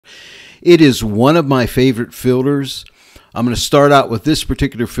It is one of my favorite filters. I'm going to start out with this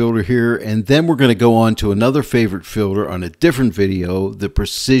particular filter here, and then we're going to go on to another favorite filter on a different video, the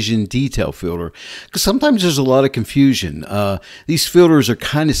precision detail filter, because sometimes there's a lot of confusion. These filters are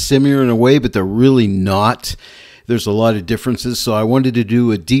kind of similar in a way, but they're really not. There's a lot of differences, so I wanted to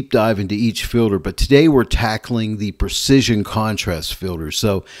do a deep dive into each filter, but today we're tackling the precision contrast filter.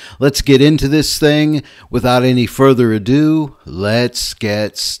 So let's get into this thing. Without any further ado, let's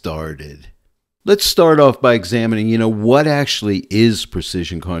get started. Let's start off by examining, what actually is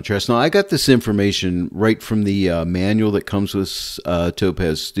precision contrast. Now, I got this information right from the manual that comes with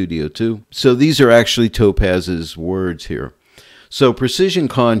Topaz Studio 2. So these are actually Topaz's words here. So precision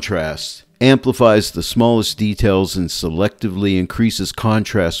contrast amplifies the smallest details and selectively increases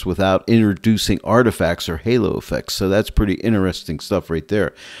contrast without introducing artifacts or halo effects. So that's pretty interesting stuff right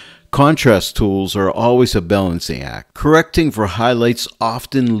there. Contrast tools are always a balancing act. Correcting for highlights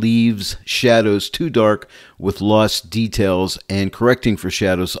often leaves shadows too dark with lost details, and correcting for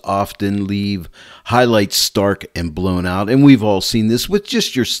shadows often leave highlights stark and blown out. And we've all seen this with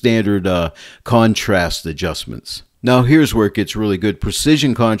just your standard contrast adjustments. Now here's where it gets really good.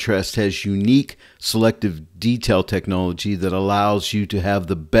 Precision contrast has unique selective detail technology that allows you to have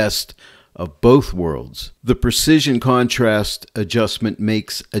the best of both worlds. The precision contrast adjustment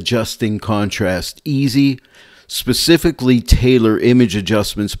makes adjusting contrast easy. Specifically tailor image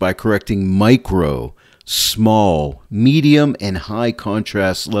adjustments by correcting micro, small, medium, and high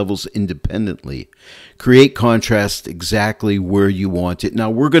contrast levels independently. Create contrast exactly where you want it. Now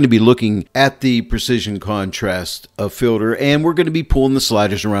we're going to be looking at the precision contrast filter, and we're going to be pulling the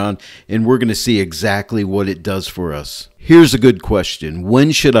sliders around, and we're going to see exactly what it does for us. Here's a good question.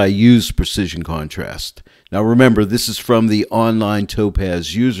 When should I use precision contrast? Now remember, this is from the online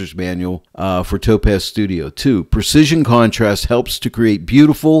Topaz User's Manual for Topaz Studio 2. Precision contrast helps to create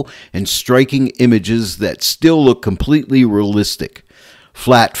beautiful and striking images that still look completely realistic.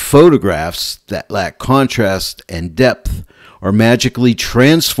 Flat photographs that lack contrast and depth are magically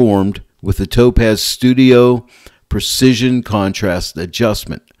transformed with the Topaz Studio Precision Contrast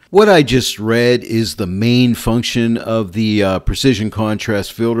Adjustment. What I just read is the main function of the precision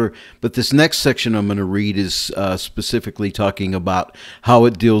contrast filter, but this next section I'm going to read is specifically talking about how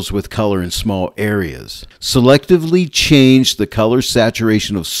it deals with color in small areas. Selectively change the color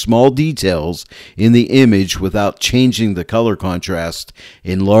saturation of small details in the image without changing the color contrast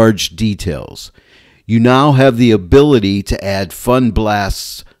in large details. You now have the ability to add fun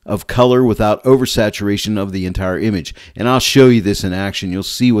blasts of color without oversaturation of the entire image. And I'll show you this in action. You'll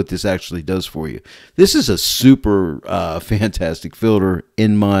see what this actually does for you. This is a super fantastic filter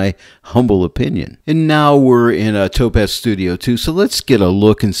in my humble opinion. And now we're in Topaz Studio 2, so let's get a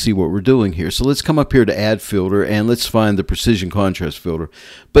look and see what we're doing here. So let's come up here to Add Filter, and let's find the Precision Contrast filter.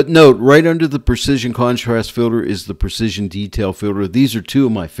 But note, right under the Precision Contrast filter is the Precision Detail filter. These are two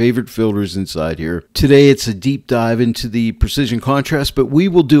of my favorite filters inside here. Today it's a deep dive into the Precision Contrast, but we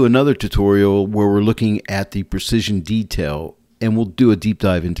will do another tutorial where we're looking at the Precision Detail, and we'll do a deep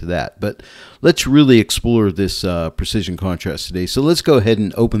dive into that. But let's really explore this precision contrast today. So let's go ahead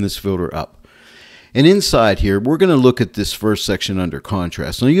and open this filter up. And inside here, we're going to look at this first section under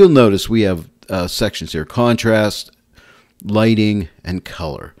contrast. Now you'll notice we have sections here: contrast, lighting, and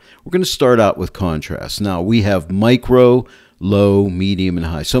color. We're going to start out with contrast. Now we have micro, low, medium, and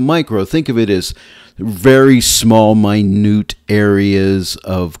high. So micro, think of it as very small, minute areas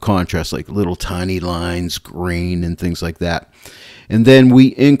of contrast, like little tiny lines, grain, and things like that. And then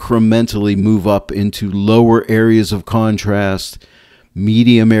we incrementally move up into lower areas of contrast,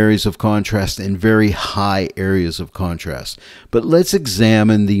 medium areas of contrast, and very high areas of contrast. But let's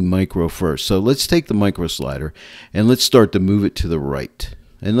examine the micro first. So let's take the micro slider and let's start to move it to the right.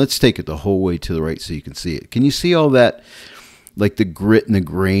 And let's take it the whole way to the right so you can see it. Can you see all that? Like the grit and the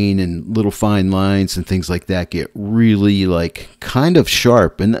grain and little fine lines and things like that get really like kind of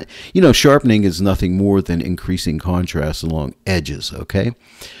sharp. And sharpening is nothing more than increasing contrast along edges, okay?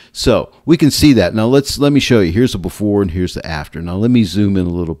 So we can see that. Now let me show you. Here's a before and here's the after. Now let me zoom in a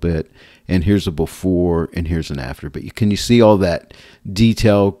little bit, and here's a before and here's an after. But can you see all that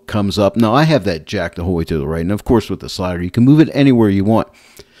detail comes up? Now I have that jacked the whole way to the right. And of course with the slider, you can move it anywhere you want.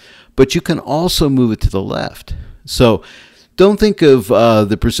 But you can also move it to the left. So don't think of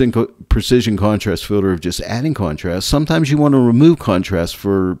the precision contrast filter of just adding contrast. Sometimes you want to remove contrast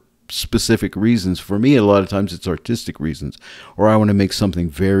for specific reasons. For me, a lot of times it's artistic reasons, or I want to make something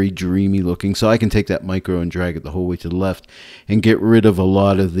very dreamy looking. So I can take that micro and drag it the whole way to the left and get rid of a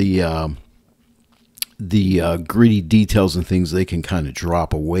lot of the the gritty details and things, they can kind of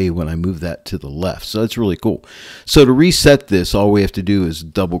drop away when I move that to the left. So that's really cool. So to reset this, all we have to do is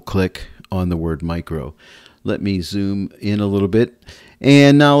double click on the word micro. Let me zoom in a little bit.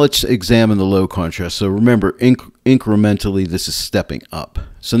 And now let's examine the low contrast. So remember, incrementally, this is stepping up.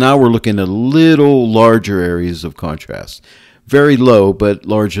 So now we're looking at little larger areas of contrast. Very low, but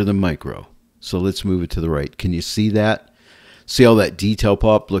larger than micro. So let's move it to the right. Can you see that? See all that detail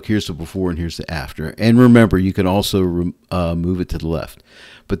pop? Look, here's the before and here's the after. And remember, you can also move it to the left.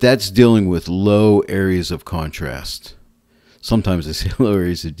 But that's dealing with low areas of contrast. Sometimes I say low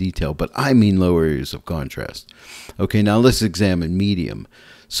areas of detail, but I mean low areas of contrast. Okay, now let's examine medium.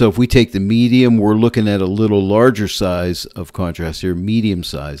 So if we take the medium, we're looking at a little larger size of contrast here, medium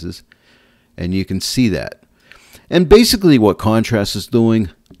sizes, and you can see that. And basically what contrast is doing,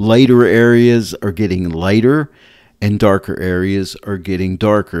 lighter areas are getting lighter, and darker areas are getting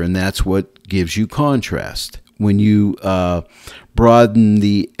darker, and that's what gives you contrast. When you broaden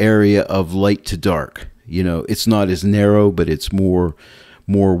the area of light to dark, you know, it's not as narrow, but it's more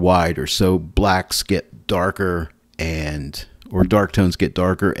wider. So blacks get darker, or dark tones get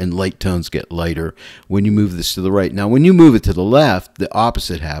darker, and light tones get lighter when you move this to the right. Now, when you move it to the left, the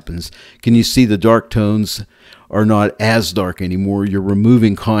opposite happens. Can you see the dark tones are not as dark anymore? You're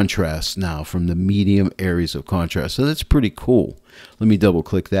removing contrast now from the medium areas of contrast. So that's pretty cool. Let me double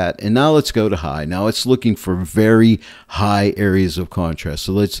click that. And now let's go to high. Now it's looking for very high areas of contrast.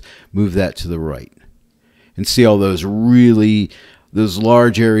 So let's move that to the right. And see all those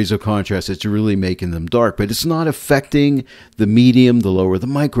large areas of contrast. It's really making them dark, but it's not affecting the medium, the lower, the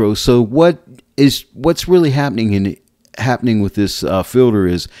micro. So what's really happening with this filter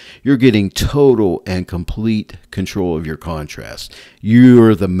is you're getting total and complete control of your contrast.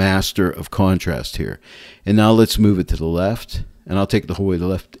 You're the master of contrast here. And now let's move it to the left, and I'll take it the whole way to the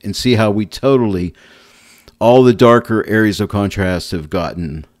left and see how all the darker areas of contrast have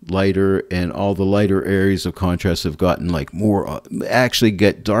gotten lighter, and all the lighter areas of contrast have gotten actually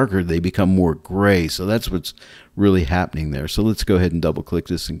get darker. They become more gray. So that's what's really happening there. So let's go ahead and double click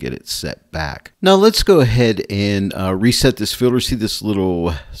this and get it set back. Now let's go ahead and reset this filter. See this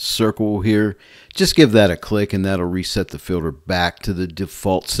little circle here? Just give that a click and that'll reset the filter back to the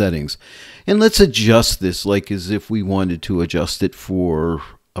default settings. And let's adjust this like as if we wanted to adjust it for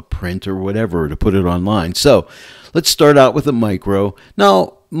a print or whatever, to put it online. So let's start out with a micro.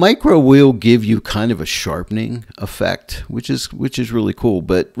 Now micro will give you kind of a sharpening effect, which is really cool.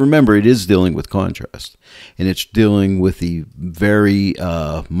 But remember, it is dealing with contrast, and it's dealing with the very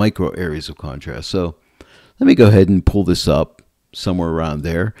micro areas of contrast. So let me go ahead and pull this up somewhere around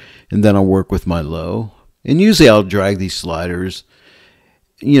there, and then I'll work with my low. And usually I'll drag these sliders.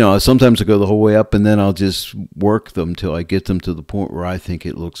 You know, sometimes I go the whole way up, and then I'll just work them till I get them to the point where I think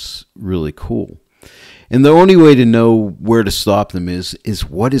it looks really cool. And the only way to know where to stop them is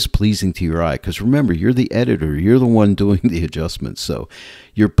what is pleasing to your eye. Because remember, you're the editor. You're the one doing the adjustments. So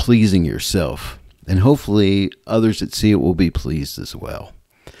you're pleasing yourself. And hopefully others that see it will be pleased as well.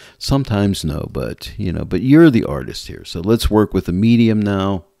 Sometimes no, but you're the artist here. So let's work with the medium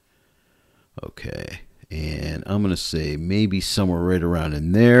now. Okay. And I'm going to say maybe somewhere right around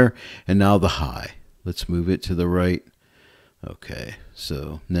in there. And now the high. Let's move it to the right. Okay.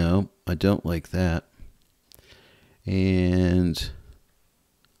 So no, I don't like that. And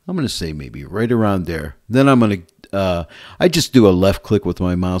I'm going to say maybe right around there. Then I'm going to, I just do a left click with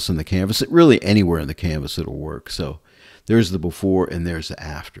my mouse on the canvas. Really anywhere in the canvas it'll work. So there's the before and there's the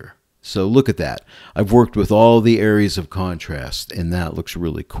after. So look at that. I've worked with all the areas of contrast, and that looks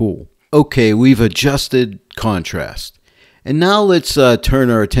really cool. Okay, we've adjusted contrast. And now let's turn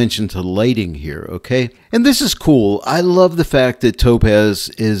our attention to lighting here, okay? And this is cool. I love the fact that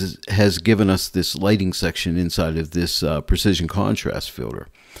Topaz has given us this lighting section inside of this precision contrast filter.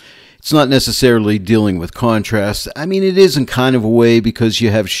 It's not necessarily dealing with contrast. I mean, it is in kind of a way, because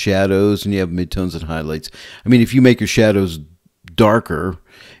you have shadows and you have midtones and highlights. I mean, if you make your shadows darker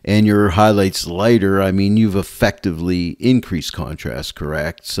and your highlights lighter, I mean, you've effectively increased contrast,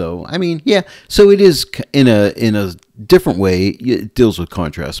 correct? So, I mean, yeah, so it is in a different way, it deals with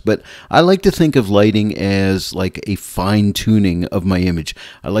contrast. But I like to think of lighting as like a fine-tuning of my image.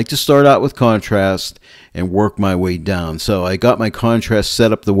 I like to start out with contrast and work my way down. So I got my contrast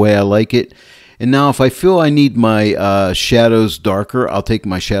set up the way I like it. And now if I feel I need my shadows darker, I'll take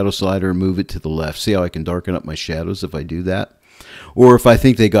my shadow slider and move it to the left. See how I can darken up my shadows if I do that? Or if I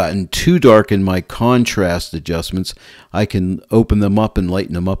think they've gotten too dark in my contrast adjustments, I can open them up and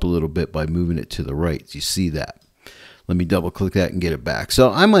lighten them up a little bit by moving it to the right. You see that? Let me double click that and get it back. So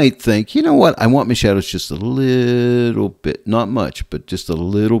I might think, you know what? I want my shadows just a little bit, not much, but just a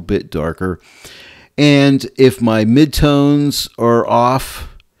little bit darker. And if my midtones are off,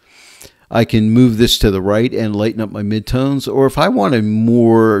 I can move this to the right and lighten up my midtones. Or if I want a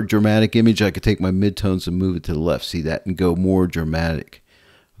more dramatic image, I could take my midtones and move it to the left. See that? And go more dramatic.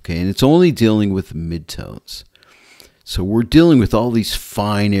 Okay, and it's only dealing with midtones. So we're dealing with all these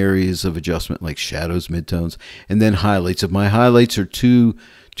fine areas of adjustment like shadows, midtones, and then highlights. If my highlights are too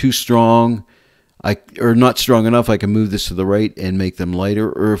strong, or not strong enough, I can move this to the right and make them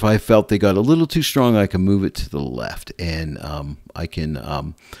lighter. Or if I felt they got a little too strong, I can move it to the left, and I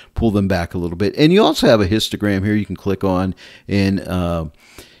can pull them back a little bit. And you also have a histogram here you can click on and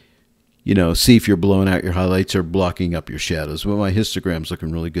see if you're blowing out your highlights or blocking up your shadows. Well, my histogram's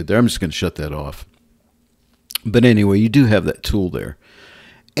looking really good there. I'm just going to shut that off. But anyway, you do have that tool there.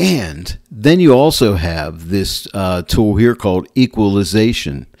 And then you also have this tool here called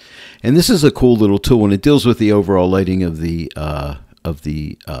Equalization. And this is a cool little tool, and it deals with the overall lighting of the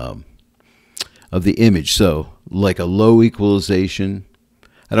image. So, like a low equalization,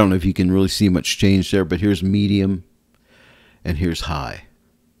 I don't know if you can really see much change there, but here's medium, and here's high.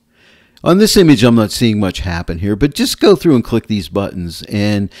 On this image, I'm not seeing much happen here, but just go through and click these buttons,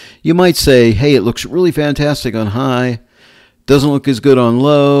 and you might say, hey, it looks really fantastic on high. Doesn't look as good on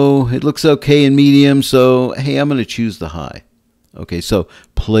low. It looks okay in medium, so hey, I'm going to choose the high. Okay, so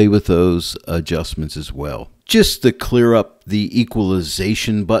play with those adjustments as well. Just to clear up the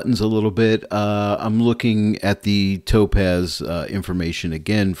equalization buttons a little bit, I'm looking at the Topaz information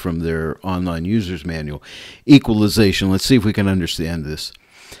again from their online user's manual. Equalization, let's see if we can understand this.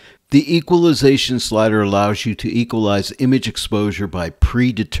 The equalization slider allows you to equalize image exposure by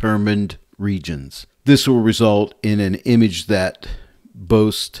predetermined regions. This will result in an image that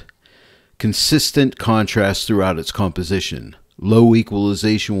boasts consistent contrast throughout its composition. Low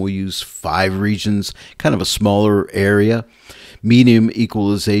equalization will use 5 regions, kind of a smaller area. Medium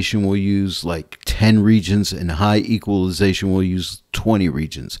equalization will use like 10 regions, and high equalization will use 20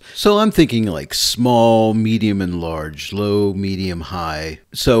 regions. So I'm thinking like small, medium, and large, low, medium, high.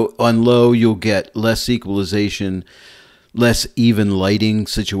 So on low, you'll get less equalization, less even lighting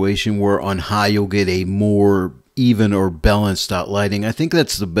situation, where on high, you'll get a more even or balanced out lighting. I think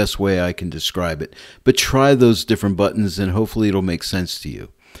that's the best way I can describe it. But try those different buttons and hopefully it'll make sense to you.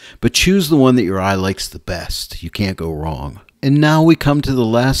 But choose the one that your eye likes the best. You can't go wrong. And now we come to the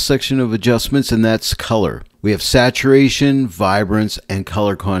last section of adjustments, and that's color. We have saturation, vibrance, and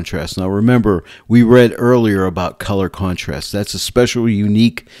color contrast. Now remember, we read earlier about color contrast. That's a special,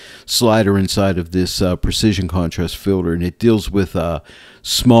 unique slider inside of this precision contrast filter, and it deals with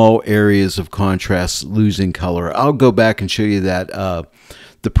small areas of contrast losing color. I'll go back and show you that,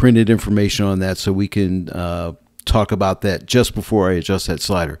 the printed information on that, so we can talk about that just before I adjust that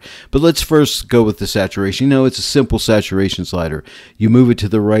slider. But let's first go with the saturation. You know, it's a simple saturation slider. You move it to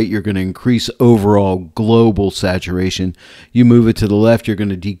the right, you're going to increase overall global saturation. You move it to the left, you're going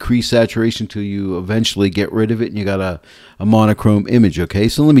to decrease saturation until you eventually get rid of it and you got a monochrome image. Okay,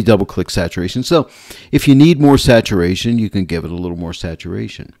 so let me double click saturation. So if you need more saturation, you can give it a little more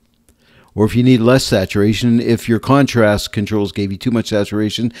saturation. Or if you need less saturation, if your contrast controls gave you too much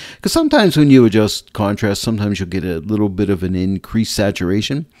saturation, because sometimes when you adjust contrast, sometimes you'll get a little bit of an increased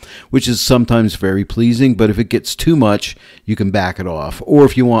saturation, which is sometimes very pleasing, but if it gets too much, you can back it off. Or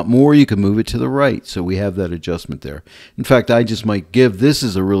if you want more, you can move it to the right. So we have that adjustment there. In fact, I just might give, this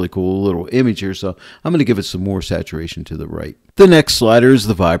is a really cool little image here, so I'm going to give it some more saturation to the right. The next slider is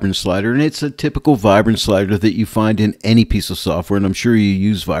the vibrance slider, and it's a typical vibrance slider that you find in any piece of software, and I'm sure you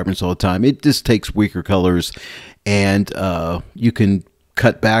use vibrance all the time. It just takes weaker colors, and you can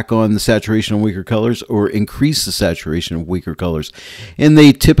cut back on the saturation on weaker colors or increase the saturation of weaker colors, and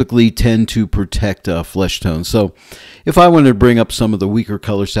they typically tend to protect flesh tones. So if I wanted to bring up some of the weaker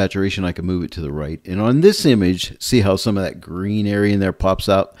color saturation, I can move it to the right. And on this image, see how some of that green area in there pops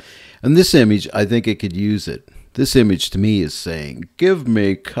out? On this image, I think it could use it. This image to me is saying, give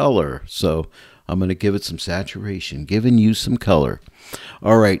me color. So I'm going to give it some saturation, giving you some color.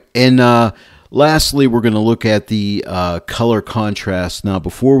 All right. And lastly, we're going to look at the color contrast. Now,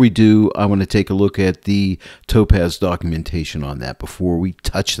 before we do, I want to take a look at the Topaz documentation on that before we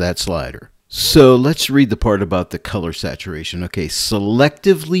touch that slider. So let's read the part about the color saturation. Okay,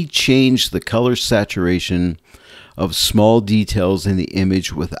 selectively change the color saturation of small details in the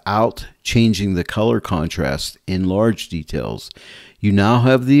image without changing the color contrast in large details. You now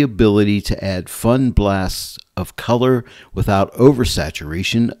have the ability to add fun blasts of color without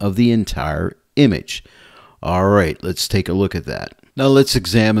oversaturation of the entire image. All right, let's take a look at that. Now let's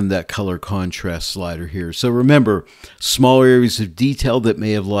examine that color contrast slider here. So remember, small areas of detail that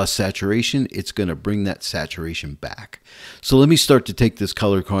may have lost saturation, it's going to bring that saturation back. So let me start to take this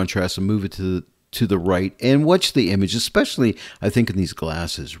color contrast and move it to to the right and watch the image, especially I think in these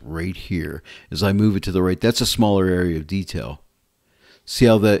glasses right here. As I move it to the right, that's a smaller area of detail. See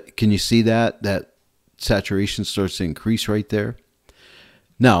how that, can you see that? That saturation starts to increase right there.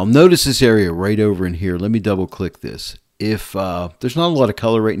 Now, notice this area right over in here. Let me double click this. If there's not a lot of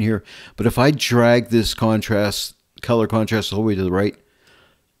color right in here, but if I drag this contrast, color contrast all the way to the right,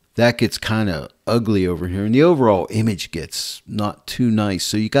 that gets kind of ugly over here, and the overall image gets not too nice.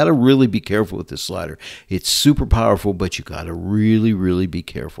 So you got to really be careful with this slider. It's super powerful, but you got to really be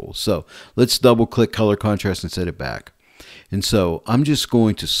careful. So let's double click color contrast and set it back. And so I'm just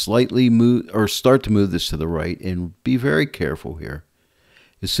going to slightly move, or start to move this to the right, and be very careful here.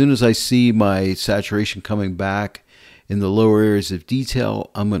 As soon as I see my saturation coming back in the lower areas of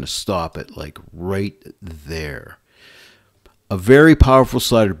detail, I'm going to stop it like right there. A very powerful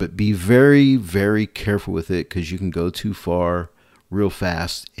slider, but be very careful with it, because you can go too far real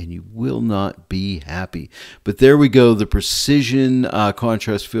fast and you will not be happy. But there we go, the precision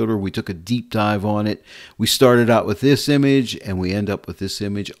contrast filter. We took a deep dive on it. We started out with this image and we end up with this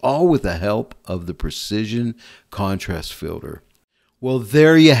image, all with the help of the precision contrast filter. Well,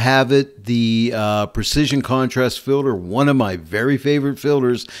 there you have it, the precision contrast filter, one of my very favorite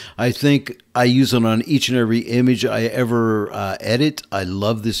filters. I think I use it on each and every image I ever edit. I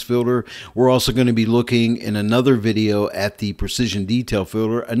love this filter. We're also going to be looking in another video at the precision detail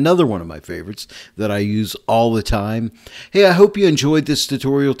filter, another one of my favorites that I use all the time. Hey, I hope you enjoyed this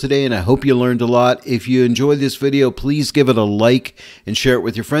tutorial today, and I hope you learned a lot. If you enjoyed this video, please give it a like and share it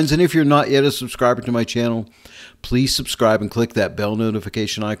with your friends. And if you're not yet a subscriber to my channel, please subscribe and click that bell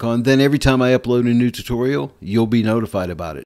notification icon. Then every time I upload a new tutorial, you'll be notified about it.